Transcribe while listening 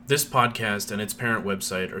This podcast and its parent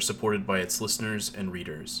website are supported by its listeners and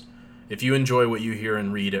readers. If you enjoy what you hear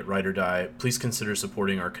and read at Write or Die, please consider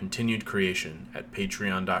supporting our continued creation at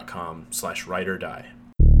patreon.com/writeordie.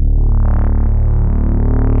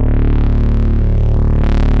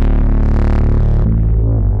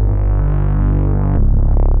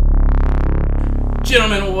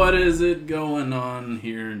 Gentlemen, what is it going on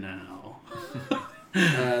here now?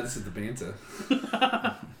 This is the banter.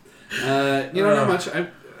 Not much.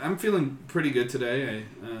 I'm feeling pretty good today.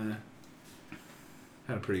 I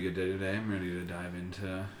had a pretty good day today. I'm ready to dive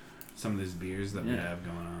into some of these beers that we have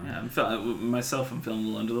going on. Yeah, I'm feeling a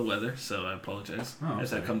little under the weather, so I apologize if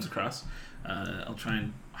that comes across. I'll try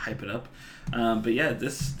and hype it up. But yeah,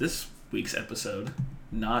 this week's episode,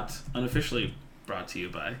 not unofficially brought to you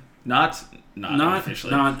by... Not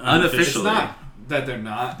unofficially. It's not that they're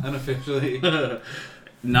not unofficially.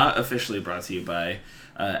 Not officially brought to you by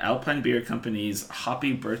Alpine Beer Company's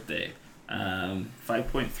Hoppy Birthday.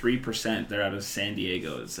 5.3%. They're out of San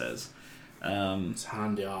Diego, it says.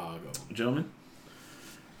 San Diego. Gentlemen?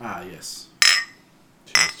 Ah, yes.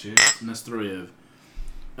 Cheers. Nestroyev.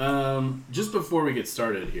 Just before we get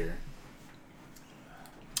started here,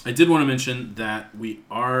 I did want to mention that we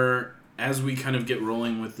are, as we kind of get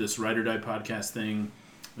rolling with this Write or Die podcast thing,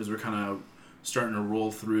 as we're kind of starting to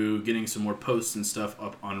roll through, getting some more posts and stuff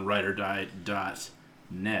up on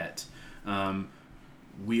writeordie.net.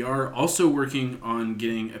 We are also working on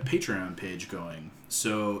getting a Patreon page going.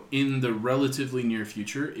 So in the relatively near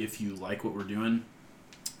future, if you like what we're doing,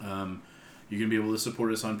 you're going to be able to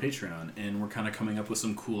support us on Patreon. And we're kind of coming up with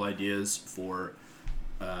some cool ideas for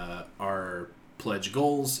our pledge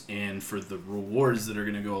goals and for the rewards that are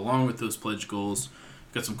going to go along with those pledge goals.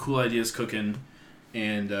 We've got some cool ideas cooking.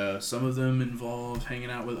 And some of them involve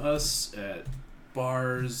hanging out with us at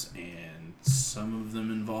bars, and some of them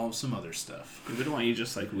involve some other stuff. We don't want you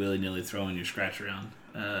just like willy-nilly throwing your scratch around.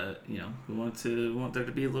 We want there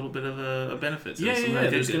to be a little bit of a benefit. Yeah.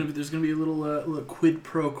 There's gonna be a little quid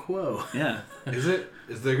pro quo. Yeah. Is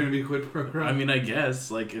there gonna be quid pro quo? I mean, I guess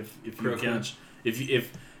like if you count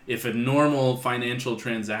if a normal financial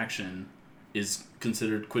transaction is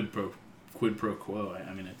considered quid pro quo,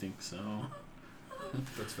 I mean I think so.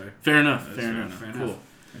 That's fair. Fair enough. Cool.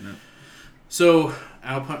 So,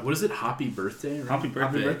 Alpine, what is it? Hoppy Birthday? Right? Happy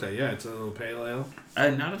birthday. Yeah, it's a little pale ale.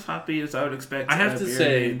 Not as hoppy as I would expect. I have to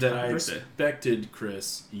say that I birthday. expected,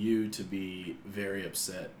 Chris, you to be very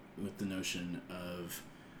upset with the notion of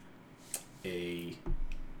a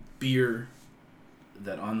beer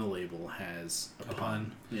that on the label has a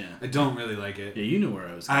pun. Yeah. I don't really like it. Yeah, you knew where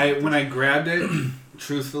I was going. When I grabbed it,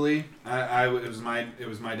 truthfully, it was my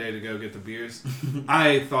day to go get the beers.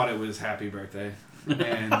 I thought it was Happy Birthday.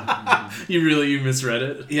 And you misread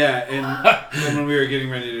it? Yeah, and when we were getting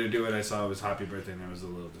ready to do it, I saw it was Happy Birthday, and I was a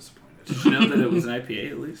little disappointed. Did you know that it was an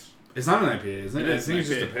IPA at least? It's not an IPA, isn't it? I think it's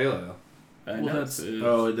just a pale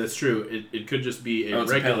ale. That's true. It could just be a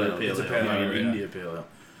regular pale ale. It's a pale ale, an India pale ale.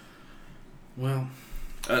 Well,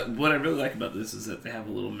 what I really like about this is that they have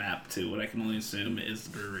a little map to what I can only assume is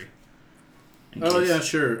the brewery. Yeah,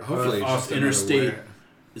 sure. Hopefully, off Interstate.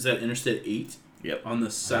 Is that Interstate 8? Yep. On the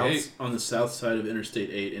south side of Interstate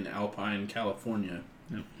 8 in Alpine, California.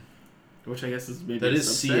 Yep. Which I guess is maybe that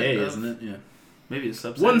is CA, isn't it? Yeah. Maybe a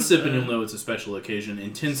subset. One sip and you'll know it's a special occasion.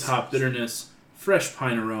 Intense hop bitterness, fresh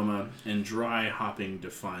pine aroma, and dry hopping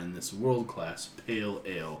define this world-class pale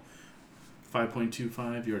ale.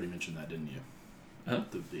 5.25. You already mentioned that, didn't you? Huh?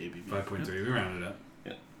 The ABV. 5.3. We rounded up.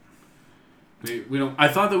 Yeah. We don't. I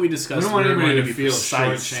thought that we discussed. We don't want anyone to feel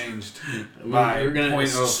precise. shortchanged. We're going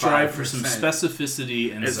to strive for some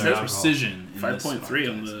specificity and some precision. 5.3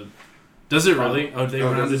 on the. Does it really? Oh, they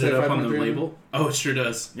rounded it up on the 5.3? label. Oh, it sure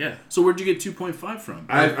does. Yeah. So where'd you get 2.5 from?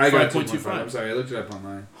 I got 5.25. I'm sorry, I looked it up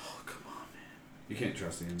online. Oh, come on, man. You can't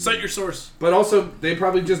trust it. Cite your source. But also, they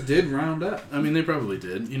probably just did round up. I mean, they probably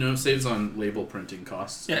did. Saves on label printing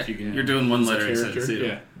costs. Yeah, if you're doing one letter instead of two.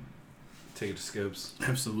 Yeah. Take it to Scopes.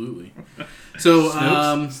 Absolutely. So,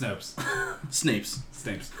 Snopes. Snapes.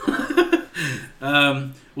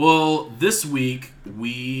 Well, this week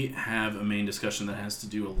we have a main discussion that has to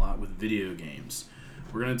do a lot with video games.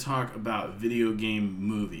 We're going to talk about video game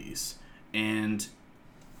movies. And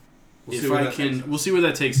we'll see where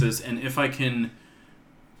that takes us. And if I can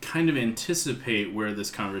kind of anticipate where this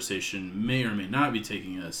conversation may or may not be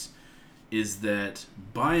taking us, is that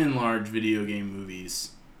by and large, video game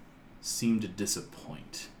movies seem to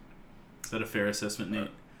disappoint. Is that a fair assessment, Nate?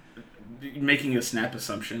 Making a snap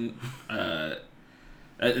assumption, and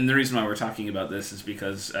the reason why we're talking about this is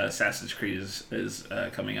because Assassin's Creed is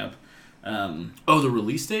coming up. The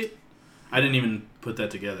release date? I didn't even put that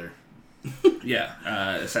together.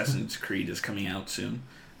 Assassin's Creed is coming out soon.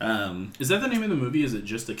 Is that the name of the movie? Is it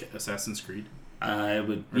just Assassin's Creed? I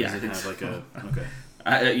would. Or does it have like a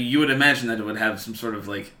okay? You would imagine that it would have some sort of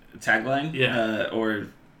like tagline, or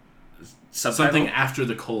subtitle? Something after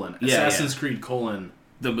the colon. Assassin's Creed colon.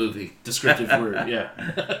 The movie. Descriptive word. Yeah.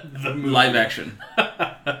 The movie. Live action.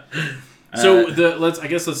 So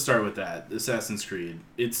let's start with that. Assassin's Creed.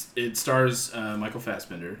 It stars Michael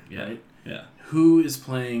Fassbender, right? Yeah. Who is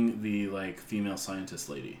playing the female scientist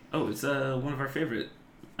lady? Oh, it's one of our favorite.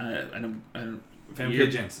 I don't. Famke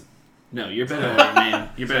Janssen. No, you're better at her name.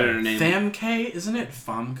 You're better at her name. Famke, isn't it?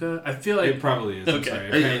 Famke? I feel like it probably is. I'm sorry.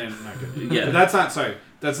 Apparently I'm not good. Yeah, but that's not. Sorry,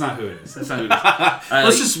 that's not who it is. That's not who it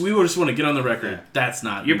is. We just want to get on the record. Yeah. That's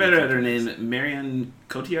not. You're better at her name, Marion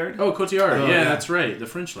Cotillard. Oh, Cotillard. Yeah, that's right. The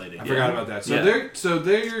French lady. I forgot about that.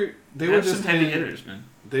 They were just some heavy hitters, man.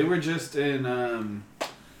 They were just in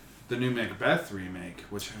the new Macbeth remake,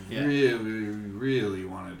 which I really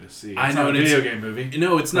wanted to see. It's I know not a video game movie.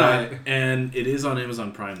 No, it's not, and it is on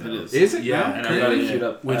Amazon Prime. Though. It is. Is it? Yeah, and I got it queued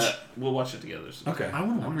up. Which we'll watch it together. So. Okay, I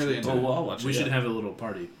want to watch really it. I'll watch it. We should have a little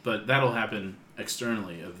party, but that'll happen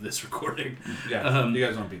externally of this recording. Yeah, you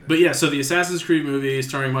guys won't be there. But yeah, so the Assassin's Creed movie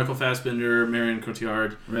starring Michael Fassbender, Marion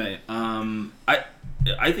Cotillard. Right.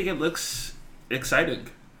 I think it looks exciting.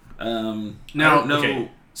 Now, okay.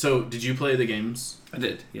 So, did you play the games? I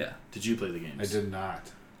did. Yeah. Did you play the games? I did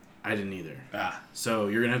not. I didn't either. So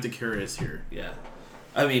you're gonna have to carry us here. Yeah.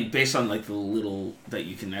 I mean, based on the little that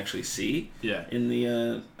you can actually see. Yeah. In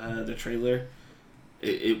the trailer,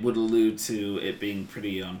 it would allude to it being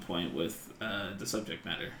pretty on point with the subject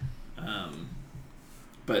matter.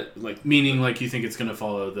 But meaning you think it's gonna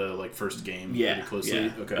follow the first game pretty closely.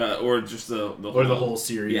 Yeah. Okay. Or just the whole, or the whole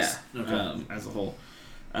series. Yeah. Okay. As a whole.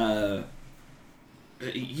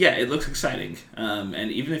 Yeah, it looks exciting.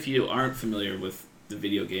 And even if you aren't familiar with the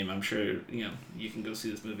video game, I'm sure you can go see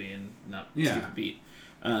this movie and not skip a beat.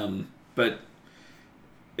 But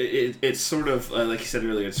it's sort of like you said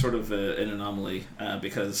earlier, it's sort of an anomaly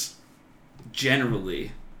because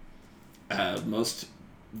generally most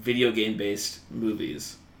video game based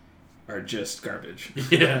movies are just garbage.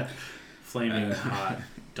 Yeah, flaming hot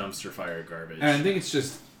dumpster fire garbage. And I think it's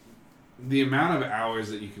just the amount of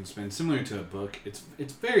hours that you can spend, similar to a book. It's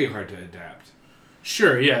very hard to adapt.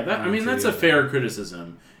 Sure, yeah. That's a fair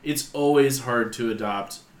criticism. It's always hard to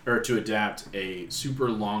adapt a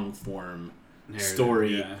super long form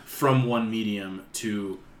story from one medium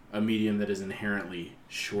to a medium that is inherently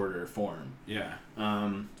shorter form. Yeah.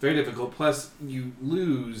 Very difficult. Plus, you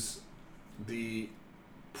lose the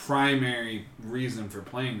primary reason for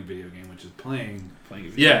playing the video game, which is playing a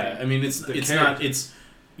video game. I mean, it's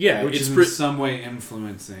which is in some way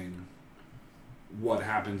influencing what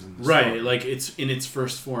happens in the story. Right, it's in its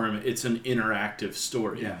first form, it's an interactive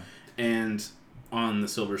story. Yeah. And on the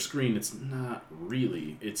silver screen, it's not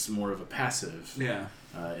really. It's more of a passive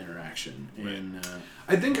interaction. Right. And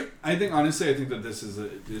I think honestly, I think that this is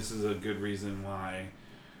a good reason why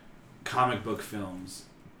comic book films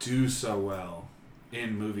do so well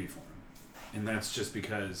in movie form, and that's just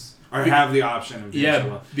because have the option of doing so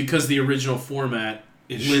well. Because the original format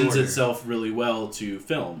lends itself really well to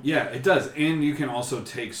film. Yeah, it does. And you can also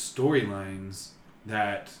take storylines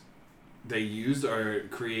that they used or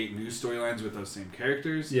create new storylines with those same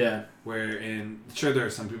characters. Yeah. Sure, there are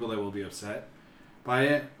some people that will be upset by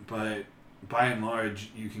it, but by and large,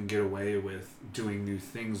 you can get away with doing new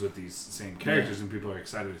things with these same characters, and people are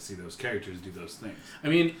excited to see those characters do those things. I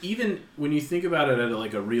mean, even when you think about it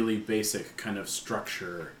at a really basic kind of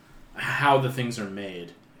structure, how the things are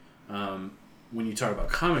made, when you talk about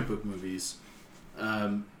comic book movies,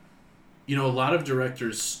 a lot of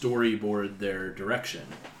directors storyboard their direction,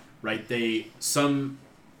 right? Some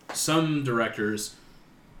directors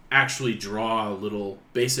actually draw little,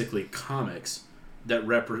 basically comics that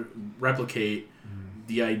replicate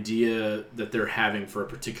the idea that they're having for a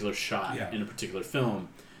particular shot in a particular film.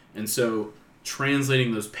 And so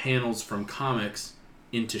translating those panels from comics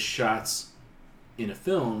into shots in a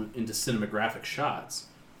film, into cinematographic shots,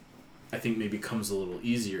 I think maybe comes a little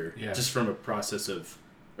easier just from a perspective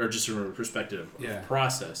of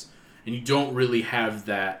process. And you don't really have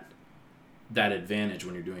that advantage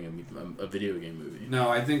when you're doing a video game movie. No,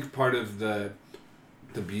 I think part of the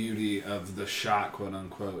beauty of the shot, quote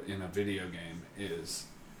unquote, in a video game is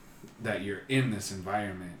that you're in this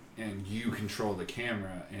environment and you control the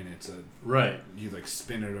camera, and it's you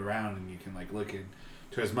spin it around and you can look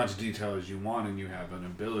into as much detail as you want, and you have an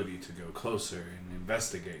ability to go closer and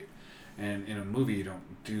investigate. And in a movie, you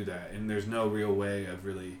don't do that, and there's no real way of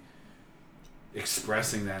really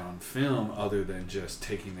expressing that on film other than just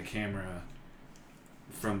taking the camera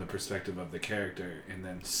from the perspective of the character and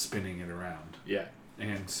then spinning it around. Yeah.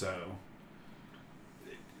 And so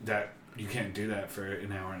that you can't do that for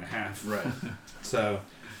an hour and a half. Right. So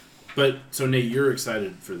Nate, you're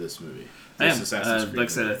excited for this movie. I am. Assassin's Creed like I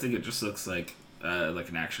said, movie. I think it just looks like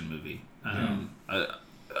an action movie. I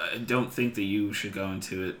don't think that you should go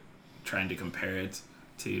into it trying to compare it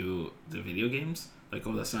to the video games. Like,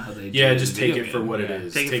 oh, that's not how they do it. Yeah, just take it for what it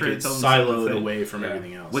is. Take it siloed away from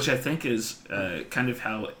everything else. Which I think is kind of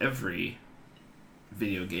how every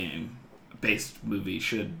video game-based movie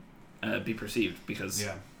should be perceived, because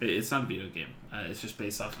it's not a video game. It's just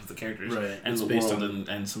based off of the characters and the world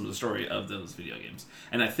and some of the story of those video games.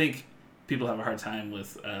 And I think people have a hard time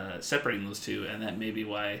with separating those two, and that may be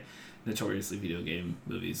why notoriously video game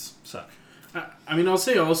movies suck. I mean, I'll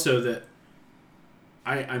say also that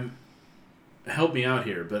I'm help me out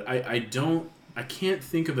here, but I can't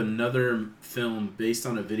think of another film based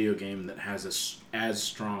on a video game that has as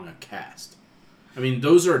strong a cast. I mean,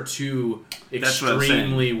 those are two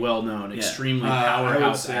extremely well-known, extremely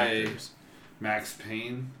powerhouse actors. Max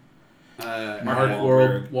Payne, Mark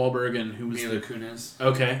Wahlberg, and who was Mila Kunis.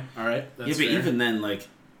 Okay, all right, that's fair. Even then, like,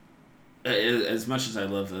 as much as I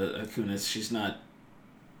love Kunis, she's not.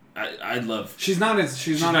 She's not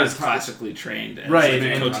as classically trained as right.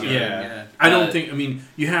 Yeah. I don't think. I mean,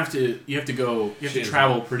 you have to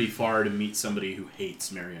travel pretty far to meet somebody who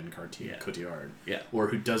hates Marion Cotillard, or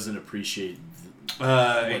who doesn't appreciate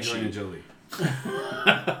Angelina Jolie.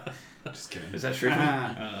 Just kidding. Is that true?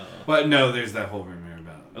 But no, there's that whole rumor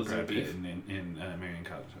about Brad Pitt in Marion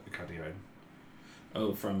Cotillard.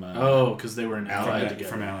 Oh, from because they were in Allied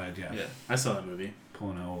together. From Allied, yeah. I saw that movie.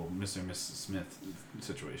 Pulling an old Mr. and Mrs. Smith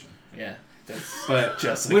situation. Yeah, but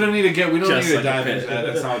just we don't need to dive into that.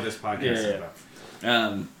 That's not what this podcast is about.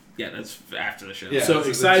 That's after the show. Yeah, so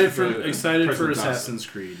excited for Assassin's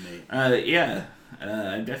Creed, Nate.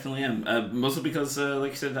 I definitely am. Mostly because,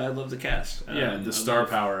 like I said, I love the cast. The star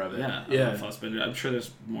power of it. Yeah, I love Fassbender. I'm sure there's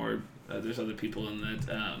more. There's other people in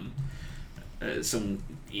that. Some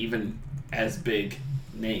even as big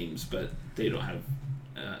names, but they don't have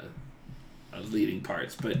leading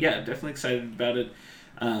parts. But yeah, definitely excited about it.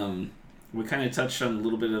 We kind of touched on a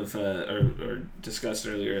little bit of, or discussed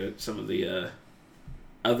earlier, some of the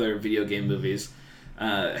other video game movies.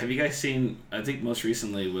 Have you guys seen? I think most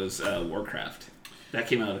recently was Warcraft. That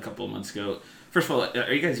came out a couple of months ago. First of all,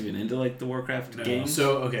 are you guys even into like the Warcraft games?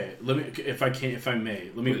 So okay, let me, if I may,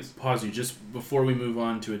 pause you just before we move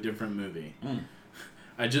on to a different movie.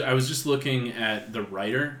 I was just looking at the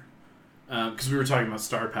writer, because we were talking about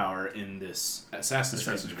star power in this Assassin's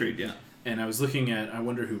Creed, yeah. And I was looking at, I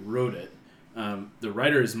wonder who wrote it. The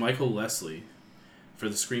writer is Michael Leslie for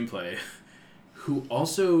the screenplay, who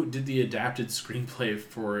also did the adapted screenplay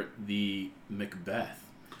for the Macbeth.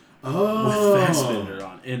 With Fassbender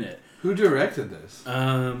in it. Who directed this?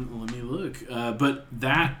 Let me look. But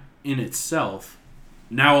that in itself,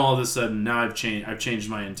 now all of a sudden, I've changed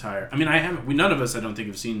my entire. I mean, I haven't. None of us, I don't think,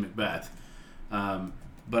 have seen Macbeth.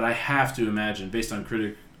 But I have to imagine, based on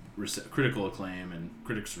critical acclaim and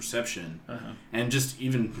critics' reception, and just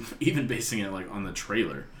even basing it like on the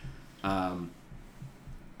trailer,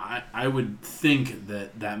 I would think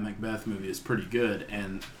that Macbeth movie is pretty good,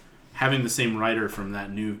 and having the same writer from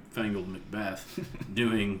that Newfangled Macbeth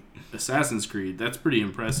doing Assassin's Creed, that's pretty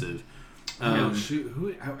impressive. I'm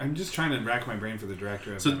just trying to rack my brain for the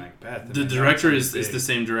director of Macbeth. The director is the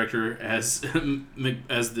same director as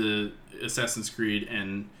the Assassin's Creed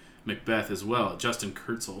and Macbeth as well, Justin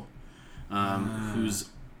Kurzel, who's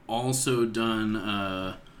also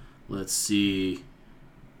done, let's see,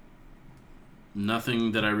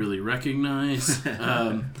 nothing that I really recognize.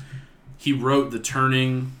 He wrote The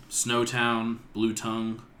Turning, Snowtown, Blue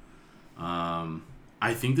Tongue.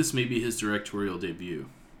 I think this may be his directorial debut.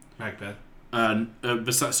 Macbeth.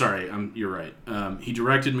 You're right. He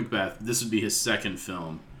directed Macbeth. This would be his second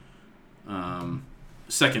film,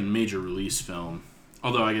 second major release film.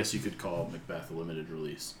 Although I guess you could call Macbeth a limited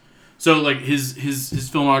release. So like his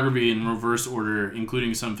filmography in reverse order,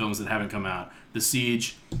 including some films that haven't come out: The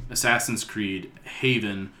Siege, Assassin's Creed,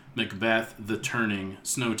 Haven, Macbeth, The Turning,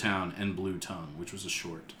 Snowtown, and Blue Tongue, which was a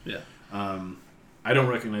short. Yeah. I don't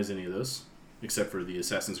recognize any of those except for the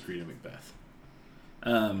Assassin's Creed and Macbeth.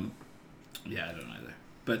 Yeah, I don't either.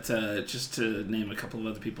 But just to name a couple of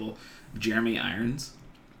other people, Jeremy Irons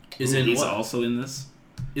he's also in this.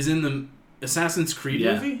 Is in the Assassin's Creed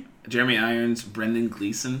movie? Jeremy Irons, Brendan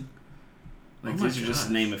Gleeson. These are just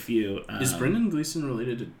to name a few. Is Brendan Gleeson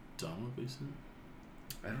related to Donald Gleeson?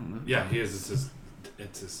 I don't know. Yeah, he is.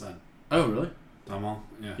 It's his son. Oh, really? Donald?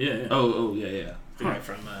 Yeah. Yeah. Oh, yeah. The guy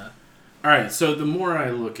from All right, so the more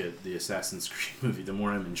I look at the Assassin's Creed movie, the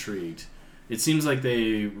more I'm intrigued. It seems like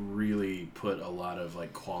they really put a lot of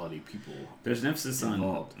like quality people. There's an emphasis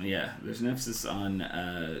involved. There's an emphasis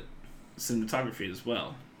on cinematography as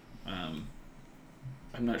well. I'm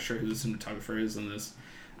not sure who the cinematographer is on this,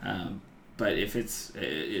 but if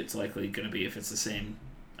it's likely going to be, if it's the same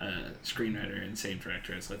screenwriter and same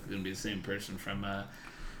director, it's likely going to be the same person from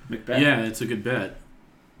Macbeth. Yeah, it's a good bet.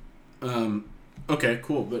 Okay,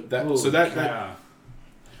 cool, but that Well, so that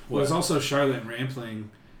well, there's also Charlotte Rampling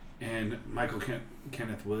and Michael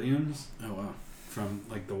Kenneth Williams. Oh wow, from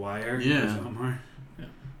like The Wire. Yeah. Omar. Yeah.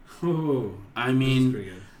 Ooh, I mean, pretty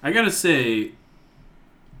good. I gotta say,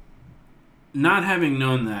 not having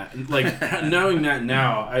known that, like knowing that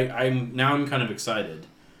now, I'm kind of excited.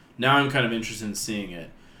 Now I'm kind of interested in seeing it,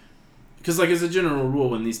 because like as a general rule,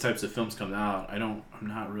 when these types of films come out, I'm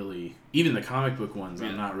not really, even the comic book ones,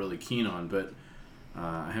 I'm not really keen on. But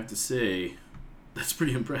I have to say, that's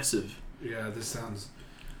pretty impressive. Yeah, this sounds.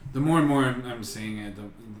 The more and more I'm seeing it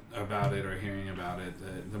about it or hearing about it,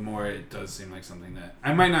 the more it does seem like something that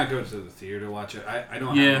I might not go to the theater to watch it. I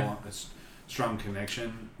don't have a strong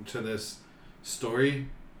connection to this story,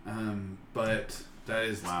 but that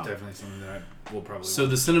is definitely something that I will probably. So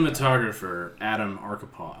the cinematographer Adam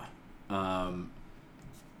Arkapaw,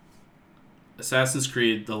 Assassin's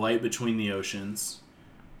Creed: The Light Between the Oceans,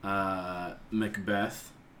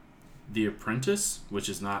 Macbeth, The Apprentice, which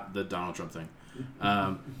is not the Donald Trump thing.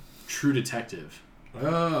 True Detective.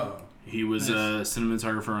 Oh. He was a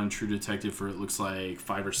cinematographer on True Detective for, it looks like,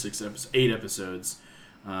 5 or 6 episodes, 8 episodes.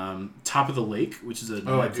 Top of the Lake, which is a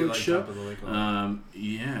Netflix show. Top of the Lake.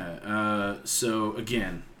 So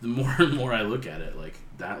again, the more and more I look at it, like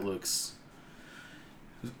that looks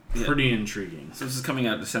pretty intriguing. So this is coming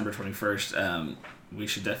out December 21st. We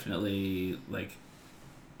should definitely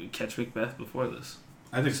catch Macbeth before this.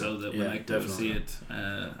 I think so. That when I go see it,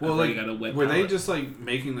 well, got a wet were palette. they just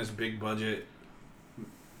making this big budget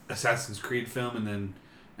Assassin's Creed film, and then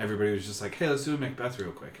everybody was just like, "Hey, let's do a Macbeth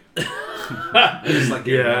real quick." I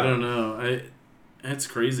don't know. It's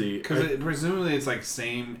crazy because presumably it's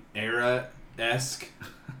same era esque.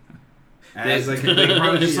 As they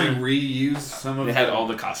probably just reused some of. They had all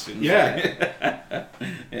the costumes. Yeah.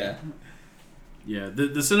 Yeah. Yeah. The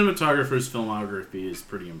cinematographer's filmography is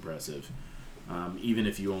pretty impressive. Even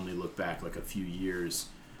if you only look back a few years.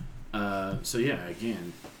 So yeah,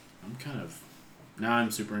 again, now I'm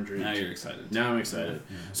super intrigued. Now you're excited. Now I'm excited.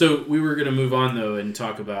 Yeah. So we were going to move on though and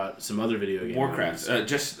talk about some other video games. Warcraft.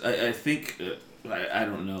 I think I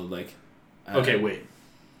don't know. Okay, wait.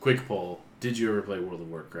 Quick poll. Did you ever play World of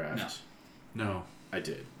Warcraft? No. I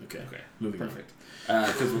did. Okay. Moving perfect.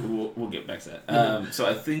 Because we'll get back to that. So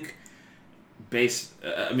I think I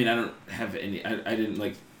don't have any. I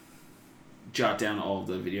didn't jot down all of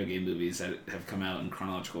the video game movies that have come out in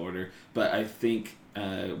chronological order, but I think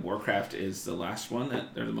Warcraft is the last one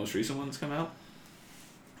or the most recent one that's come out.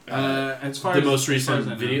 As far the as most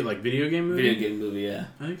recent video game movie. Video game movie, yeah.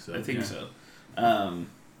 I think so. I think so.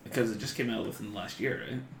 Because it just came out within the last year,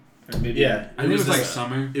 right? Or maybe I think it was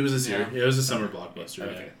summer. It was a it was a summer blockbuster.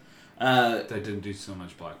 Okay. They didn't do so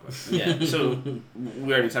much blockbuster. Yeah. So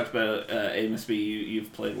we already talked about AMSB.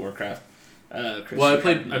 You've played Warcraft. Well,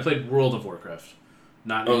 I played World of Warcraft.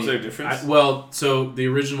 Is there a difference? So the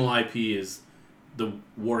original IP is the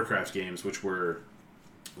Warcraft games, which were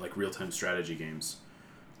real-time strategy games,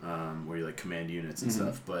 where you command units and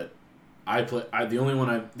stuff. But the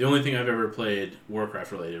only thing I've ever played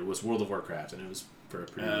Warcraft related was World of Warcraft, and it was for a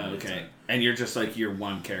pretty long time. And you're just you're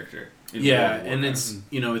one character. Yeah, and it's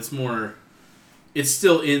it's more. It's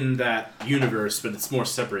still in that universe, but it's more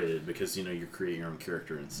separated because you're creating your own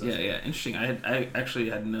character and stuff. Yeah, interesting. I actually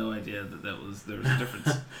had no idea that there was a difference.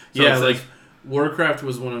 So yeah, Warcraft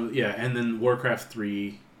was one of and then Warcraft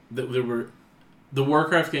 3. The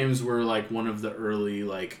Warcraft games were one of the early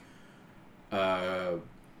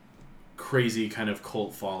crazy kind of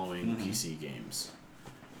cult following PC games,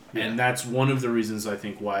 and that's one of the reasons I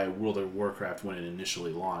think why World of Warcraft, when it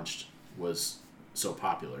initially launched, was so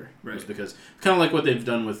popular. Right. Was because kind of like what they've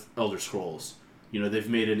done with Elder Scrolls. They've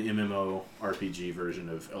made an MMO RPG version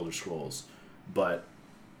of Elder Scrolls, but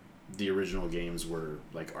the original games were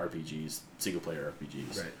RPGs, single player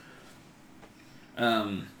RPGs.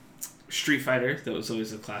 Right. Street Fighter, that was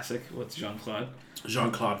always a classic. What's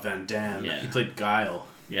Jean-Claude Van Damme. Yeah. He played Guile.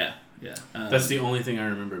 Yeah. That's the only thing I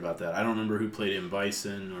remember about that. I don't remember who played M.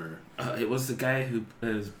 Bison or. It was the guy who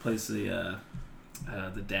plays the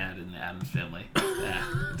dad in the Addams Family.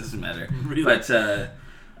 It doesn't matter. Really? But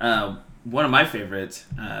one of my favorites,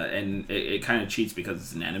 and it kind of cheats because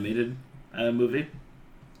it's an animated movie,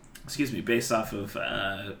 based off of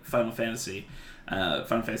Final Fantasy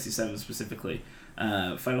VII specifically.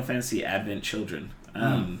 Final Fantasy Advent Children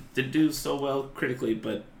didn't do so well critically,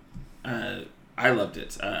 but I loved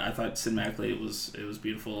it. I thought cinematically it was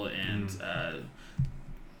beautiful, and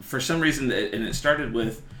for some reason, it started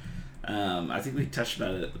with. I think we touched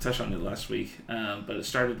on it last week, but it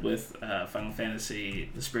started with Final Fantasy: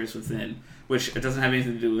 The Spirits Within, which it doesn't have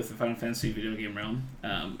anything to do with the Final Fantasy video game realm.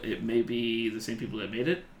 It may be the same people that made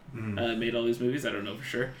it, made all these movies. I don't know for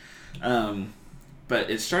sure, but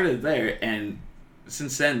it started there, and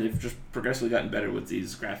since then they've just progressively gotten better with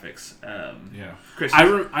these graphics. Chris,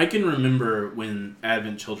 I can remember when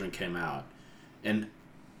Advent Children came out, and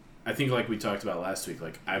I think like we talked about last week,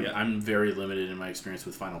 like I'm very limited in my experience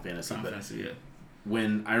with Final Fantasy.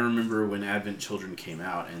 When I remember when Advent Children came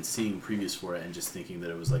out and seeing previews for it and just thinking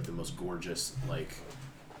that it was like the most gorgeous like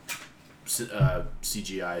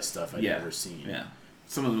CGI stuff I'd ever seen. Yeah,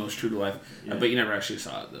 some of the most true to life. But you never actually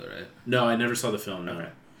saw it though, right? No, I never saw the film. No.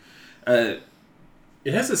 Okay.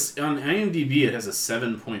 It has on IMDb. It has a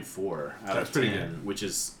 7.4 out of 10, good. Which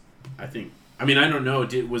is, I think. I mean, I don't know.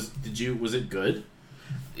 Was it good?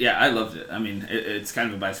 Yeah, I loved it. I mean, it's kind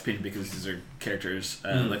of a biased opinion because these are characters,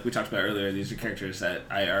 like we talked about earlier, these are characters that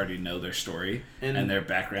I already know their story and their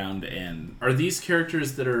background. And are these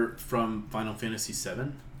characters that are from Final Fantasy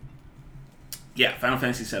VII? Yeah, Final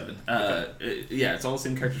Fantasy VII. Okay. It's all the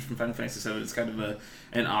same characters from Final Fantasy VII. It's kind of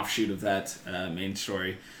an offshoot of that main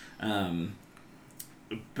story.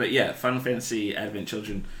 But yeah, Final Fantasy Advent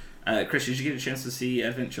Children. Chris, did you get a chance to see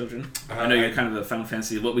Advent Children? I know you're kind of a Final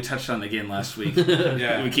Fantasy. What we touched on again last week.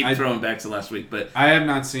 We keep throwing back to last week, but I have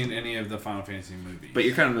not seen any of the Final Fantasy movies. But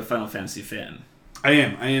you're kind of a Final Fantasy fan. I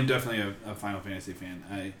am definitely a Final Fantasy fan.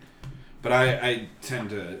 I tend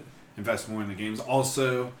to invest more in the games.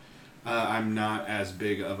 Also, I'm not as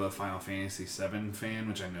big of a Final Fantasy VII fan,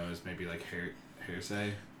 which I know is maybe like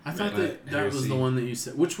hearsay. I thought that was the one that you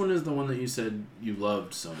said. Which one is the one that you said you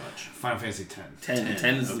loved so much? Final Fantasy X.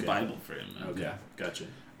 10 is the Bible for him. Man. Okay, gotcha.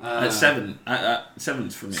 7.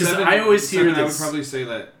 7's for me. Because I always hear this. I would probably say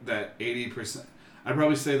that 80%. I'd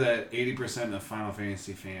probably say that 80% of Final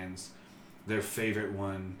Fantasy fans, their favorite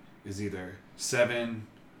one is either 7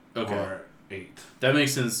 or 8. That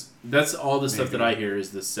makes sense. That's all the stuff that I hear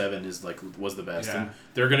is the 7 was the best. Yeah. And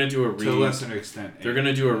they're gonna do to a lesser extent. 8. They're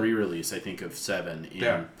gonna do a re-release, I think, of 7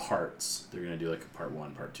 in parts. They're gonna do like a part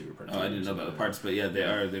 1, part 2, or part 3. Oh, I didn't know about the parts, but yeah,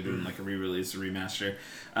 they're doing like a re-release, a remaster.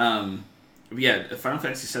 Final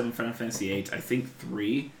Fantasy 7, Final Fantasy 8, I think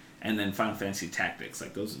 3, and then Final Fantasy Tactics.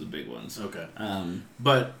 Like those are the big ones. Okay.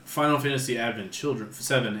 But Final Fantasy Advent Children,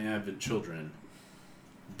 7 Advent Children,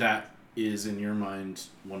 that is in your mind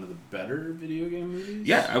one of the better video game movies?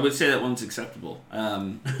 Yeah, I would say that one's acceptable.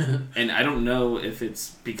 And I don't know if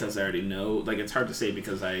it's because I already know. Like, it's hard to say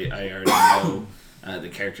because I already know the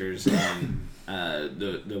characters and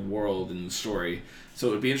the world and the story. So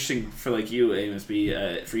it would be interesting for like you,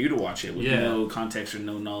 AMSB, for you to watch it with no context or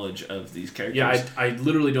no knowledge of these characters. Yeah, I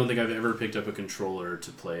literally don't think I've ever picked up a controller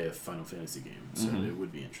to play a Final Fantasy game, so it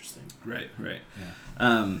would be interesting. Right. Yeah.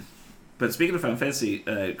 But speaking of Final Fantasy,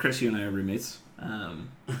 Chris, you and I are roommates.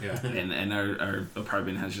 And our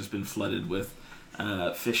apartment has just been flooded with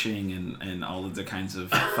fishing and all of the kinds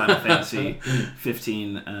of Final Fantasy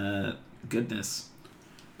 15 goodness.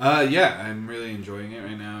 I'm really enjoying it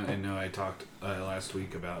right now. I know I talked last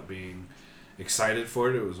week about being excited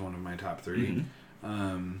for it. It was one of my top 3.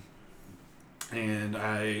 And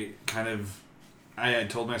I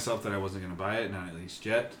had told myself that I wasn't going to buy it, not at least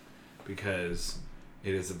yet, because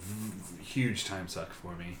it is a huge time suck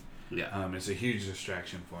for me. Yeah. It's a huge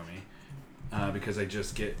distraction for me because I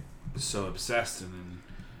just get so obsessed and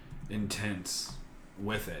intense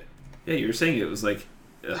with it. Yeah, you were saying it was like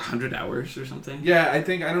 100 hours or something? Yeah, I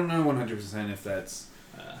don't know 100% if that's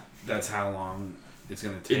how long it's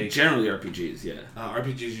going to take. Generally RPGs, yeah.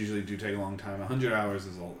 RPGs usually do take a long time. 100 hours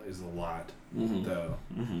is a lot, though.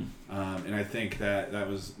 And I think that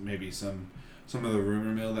was maybe some of the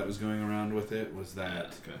rumor mill that was going around with it was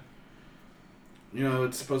that,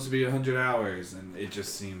 it's supposed to be 100 hours, and it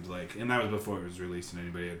just seemed like, and that was before it was released and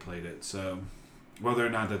anybody had played it, so whether or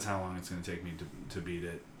not that's how long it's going to take me to beat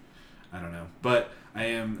it, I don't know. But I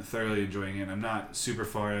am thoroughly enjoying it. I'm not super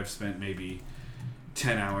far. I've spent maybe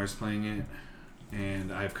 10 hours playing it,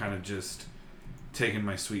 and I've kind of just taken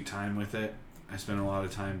my sweet time with it. I spent a lot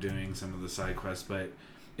of time doing some of the side quests, but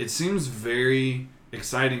it seems very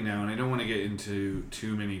exciting now, and I don't want to get into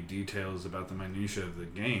too many details about the minutia of the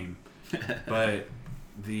game, but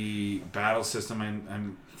the battle system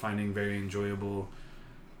I'm finding very enjoyable.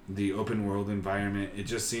 The open world environment, it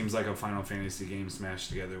just seems like a Final Fantasy game smashed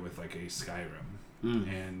together with like a Skyrim.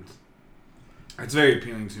 and it's very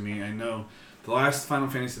appealing to me. I know the last Final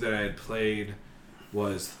Fantasy that I had played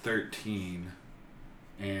was 13,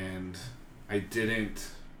 and I didn't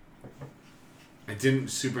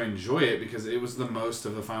super enjoy it because it was the most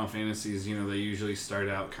of the Final Fantasies. You know, they usually start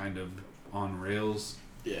out kind of on rails.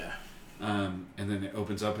 Yeah. And then it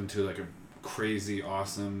opens up into like a crazy,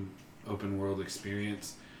 awesome open world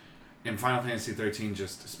experience. And Final Fantasy 13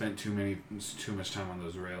 just spent too much time on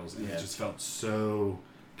those rails, and it just felt so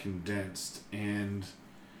condensed. And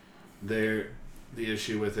the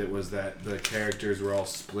issue with it was that the characters were all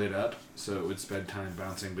split up, so it would spend time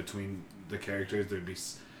bouncing between the characters. There'd be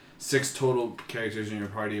 6 total characters in your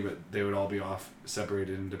party, but they would all be off,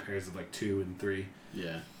 separated into pairs of like 2 and 3.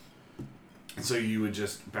 Yeah. And so you would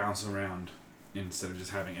just bounce around instead of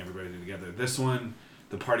just having everybody together. This one,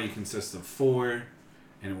 the party consists of 4,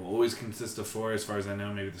 and it will always consist of 4 as far as I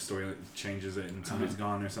know. Maybe the story changes it and somebody's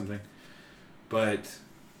gone or something. But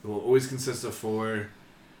it will always consist of 4,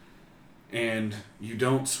 and you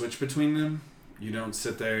don't switch between them. You don't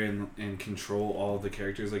sit there and control all the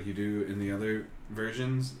characters like you do in the other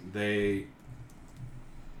versions.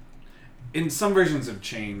 In some versions have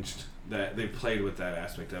changed that they've played with that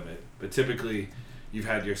aspect of it. But typically, you've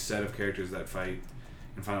had your set of characters that fight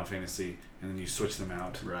in Final Fantasy, and then you switch them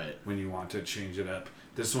out when you want to change it up.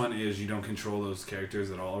 This one is you don't control those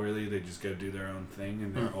characters at all, really. They just go do their own thing,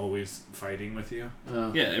 and they're always fighting with you.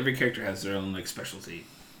 Yeah, every character has their own like specialty.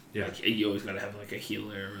 Yeah. Like, you always got to have like a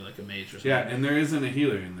healer or like a mage or something. Yeah, and there isn't a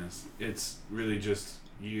healer in this. It's really just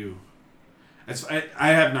you. I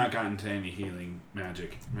have not gotten to any healing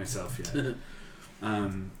magic myself yet.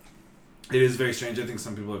 It is very strange. I think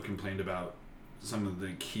some people have complained about some of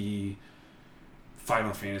the key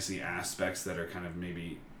Final Fantasy aspects that are kind of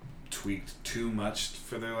maybe tweaked too much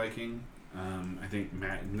for their liking. I think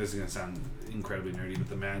this is going to sound incredibly nerdy, but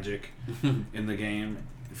the magic in the game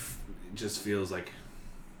just feels like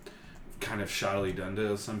kind of shoddily done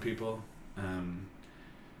to some people.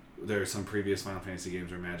 There are some previous Final Fantasy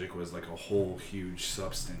games where magic was like a whole huge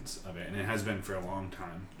substance of it, and it has been for a long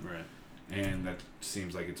time. Right. And that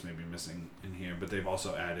seems like it's maybe missing in here, but they've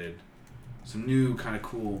also added some new kind of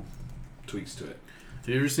cool tweaks to it. Have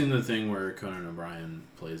you ever seen the thing where Conan O'Brien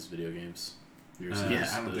plays video games? I don't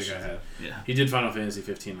think I have. Yeah. He did Final Fantasy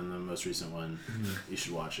 15 on the most recent one. You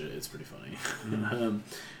should watch it. It's pretty funny.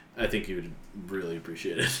 I think you would really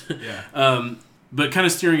appreciate it. Yeah. But kind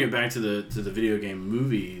of steering it back to the video game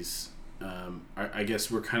movies, I guess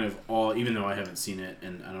we're kind of all, even though I haven't seen it,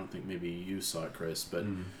 and I don't think maybe you saw it, Chris, but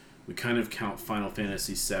we kind of count Final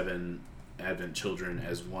Fantasy VII Advent Children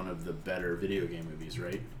as one of the better video game movies,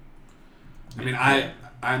 right? I mean,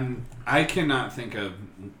 I cannot think of.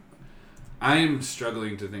 I am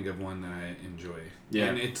struggling to think of one that I enjoy. Yeah.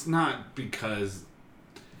 And it's not because,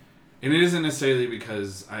 and it isn't necessarily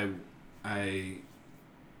because I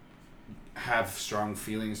have strong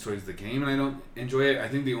feelings towards the game and I don't enjoy it. I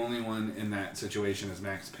think the only one in that situation is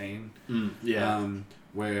Max Payne.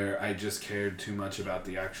 Where I just cared too much about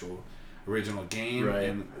the actual original game,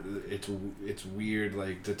 and it's weird,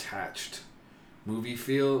 like detached movie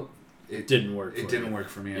feel. It didn't work. It didn't work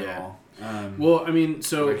for me at all. Well, I mean,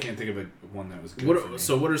 so I can't think of one that was good. For me.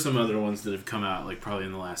 So what are some other ones that have come out, like probably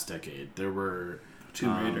in the last decade? There were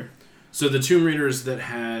Tomb Raider. So the Tomb Raiders that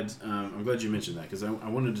had, I'm glad you mentioned that because I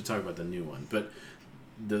wanted to talk about the new one, but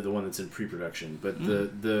the one that's in pre-production. But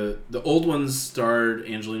the old ones starred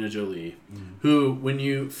Angelina Jolie, who, when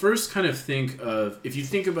you first kind of think of, if you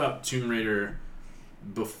think about Tomb Raider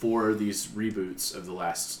before these reboots of the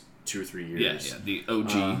last 2 or 3 years. Yeah, the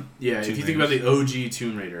OG. If you think about the OG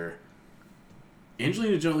Tomb Raider,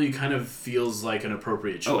 Angelina Jolie kind of feels like an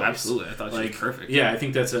appropriate choice. Oh, absolutely. I thought she was perfect. Yeah, I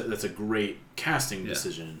think that's a great casting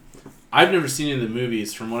decision. I've never seen any of the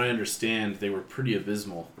movies. From what I understand, they were pretty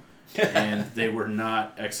abysmal, and they were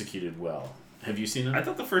not executed well. Have you seen them? I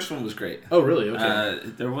thought the first one was great. Oh, really? Okay.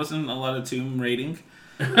 There wasn't a lot of Tomb raiding,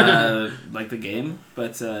 like the game,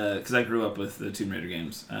 but because I grew up with the Tomb Raider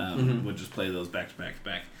games, would just play those back to back to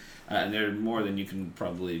back. And they're more than you can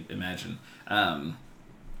probably imagine.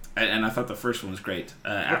 And I thought the first one was great.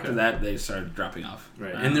 After that, they started dropping off.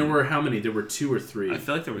 Right. And there were how many? There were 2 or 3. I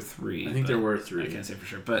feel like there were 3. I think there were 3. I can't say for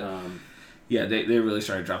sure. But yeah, they really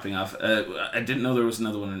started dropping off. I didn't know there was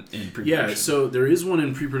another one in pre-production. Yeah, so there is one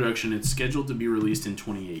in pre-production. It's scheduled to be released in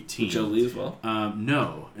 2018. With Jolie as well?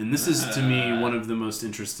 No. And this is, to me, one of the most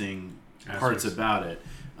interesting parts about it.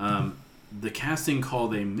 The casting call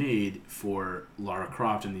they made for Lara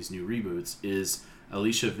Croft in these new reboots is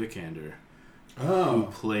Alicia Vikander,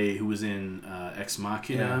 who was in Ex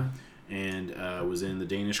Machina and was in The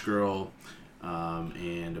Danish Girl.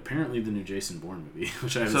 and apparently the new Jason Bourne movie,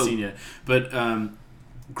 which I haven't seen yet. But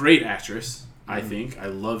great actress, I think. I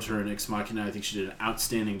loved her in Ex Machina. I think she did an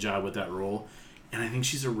outstanding job with that role. And I think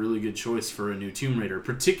she's a really good choice for a new Tomb Raider,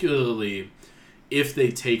 particularly if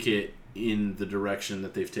they take it in the direction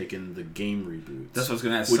that they've taken the game reboots. That's what I was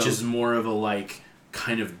going to ask. Which is more of a, like,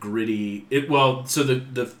 kind of gritty... So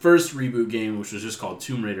the first reboot game, which was just called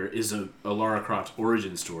Tomb Raider, is a Lara Croft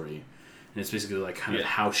origin story. And it's basically, like, kind of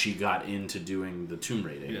how she got into doing the tomb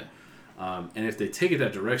raiding. Yeah. And if they take it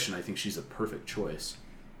that direction, I think she's a perfect choice.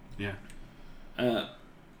 Yeah.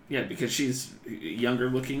 Yeah, because she's younger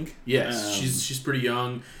looking. Yes, she's pretty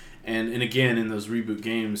young, and again in those reboot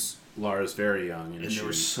games, Lara's very young, and they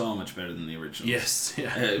were so much better than the originals. Yes,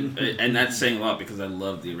 yeah, and that's saying a lot because I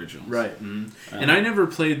love the originals. Right, and I never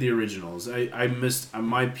played the originals. I missed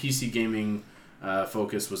my PC gaming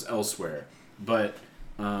focus was elsewhere, but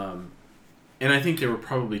and I think they were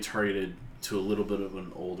probably targeted to a little bit of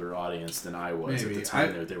an older audience than I was at the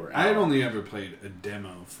time that they were out. I had only ever played a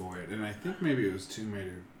demo for it, and I think maybe it was Tomb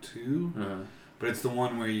Raider 2, but it's the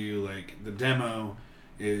one where you, like, the demo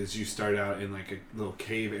is you start out in, like, a little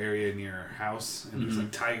cave area near a house, and there's,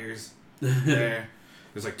 like, tigers there.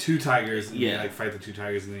 There's, like, 2 tigers, and you, like, fight the 2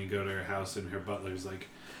 tigers, and then you go to her house, and her butler's, like,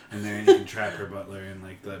 in there, and you can trap her butler in,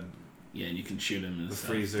 like, the... Yeah, and you can shoot him in the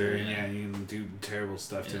freezer, and you can do terrible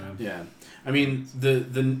stuff to him. Yeah. I mean,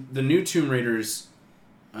 the new Tomb Raiders,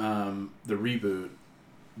 the reboot,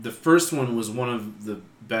 the first one was one of the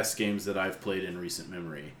best games that I've played in recent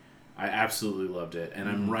memory. I absolutely loved it, and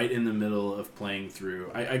I'm right in the middle of playing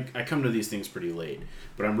through... I come to these things pretty late,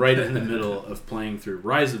 but I'm right in the middle of playing through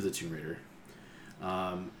Rise of the Tomb Raider.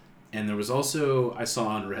 And there was also... I saw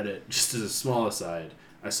on Reddit, just as a small aside,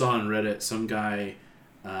 I saw on Reddit some guy...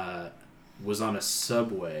 was on a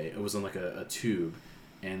subway. It was on like a tube,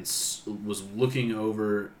 and was looking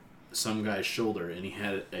over some guy's shoulder, and he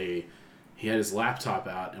had his laptop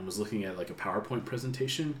out and was looking at like a PowerPoint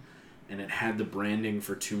presentation, and it had the branding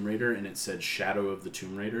for Tomb Raider, and it said Shadow of the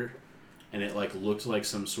Tomb Raider, and it like looked like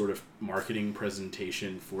some sort of marketing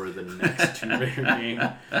presentation for the next Tomb Raider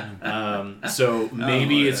game. So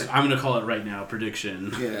maybe it's... I'm gonna call it right now.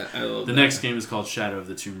 Prediction. Yeah, I love the next game is called Shadow of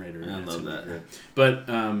the Tomb Raider. I love that. But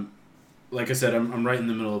like I said, I'm right in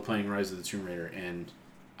the middle of playing Rise of the Tomb Raider, and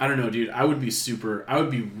I don't know, dude. I would be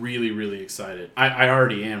really, really excited. I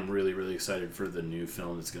already am really, really excited for the new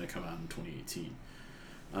film that's going to come out in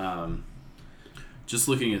 2018. Just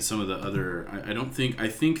looking at some of the other... I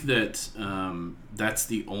think that that's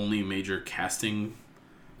the only major casting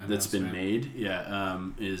that's been made. Yeah,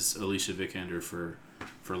 is Alicia Vikander for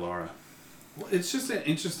Lara. Well, it's just an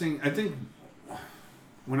interesting... I think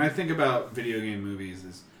when I think about video game movies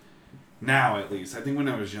is... Now, at least. I think when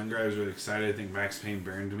I was younger, I was really excited. I think Max Payne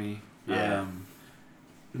burned me. Yeah.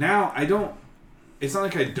 Now, I don't... It's not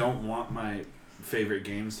like I don't want my favorite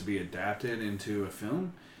games to be adapted into a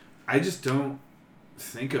film. I just don't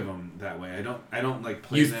think of them that way. I don't like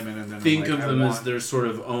play them and then think of them as their sort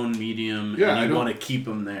of own medium, and you want to keep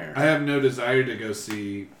them there. I have no desire to go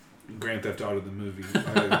see Grand Theft Auto the movie.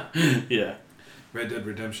 Yeah. Red Dead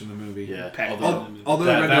Redemption the movie. Yeah. Although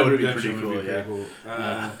Red Dead Redemption would be pretty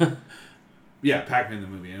cool. Yeah, Pac-Man the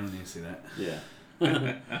movie. I don't need to see that. Yeah.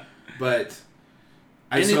 But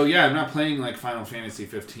I'm not playing like Final Fantasy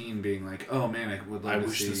 15 being like, oh man, I would love to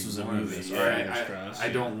see this was more a of movie. this. I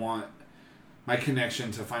don't want... My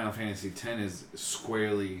connection to Final Fantasy X is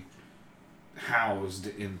squarely housed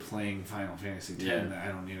in playing Final Fantasy X. That I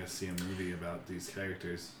don't need to see a movie about these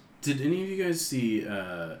characters. Did any of you guys see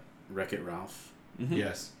Wreck-It Ralph? Mm-hmm.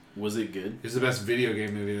 Yes. Was it good? It's the best video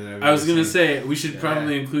game movie that I've ever seen. I was going to say, we should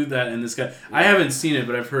probably include that in this guy. Yeah. I haven't seen it,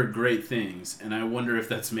 but I've heard great things, and I wonder if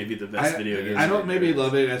that's maybe the best video game. I don't maybe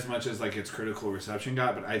love it as much as like its critical reception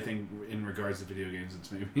got, but I think in regards to video games,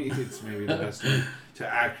 it's maybe the best way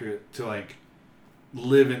to like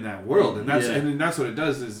live in that world, and that's what it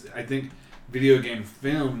does. Is I think video game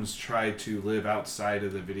films try to live outside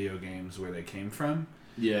of the video games where they came from.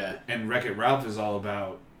 Yeah, and Wreck-It Ralph is all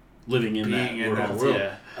about living in that world.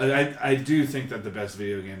 Yeah. I do think that the best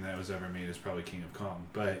video game that was ever made is probably King of Kong,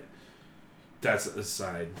 but that's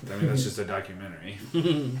aside. I mean, that's just a documentary.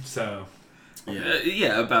 So,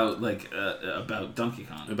 about Donkey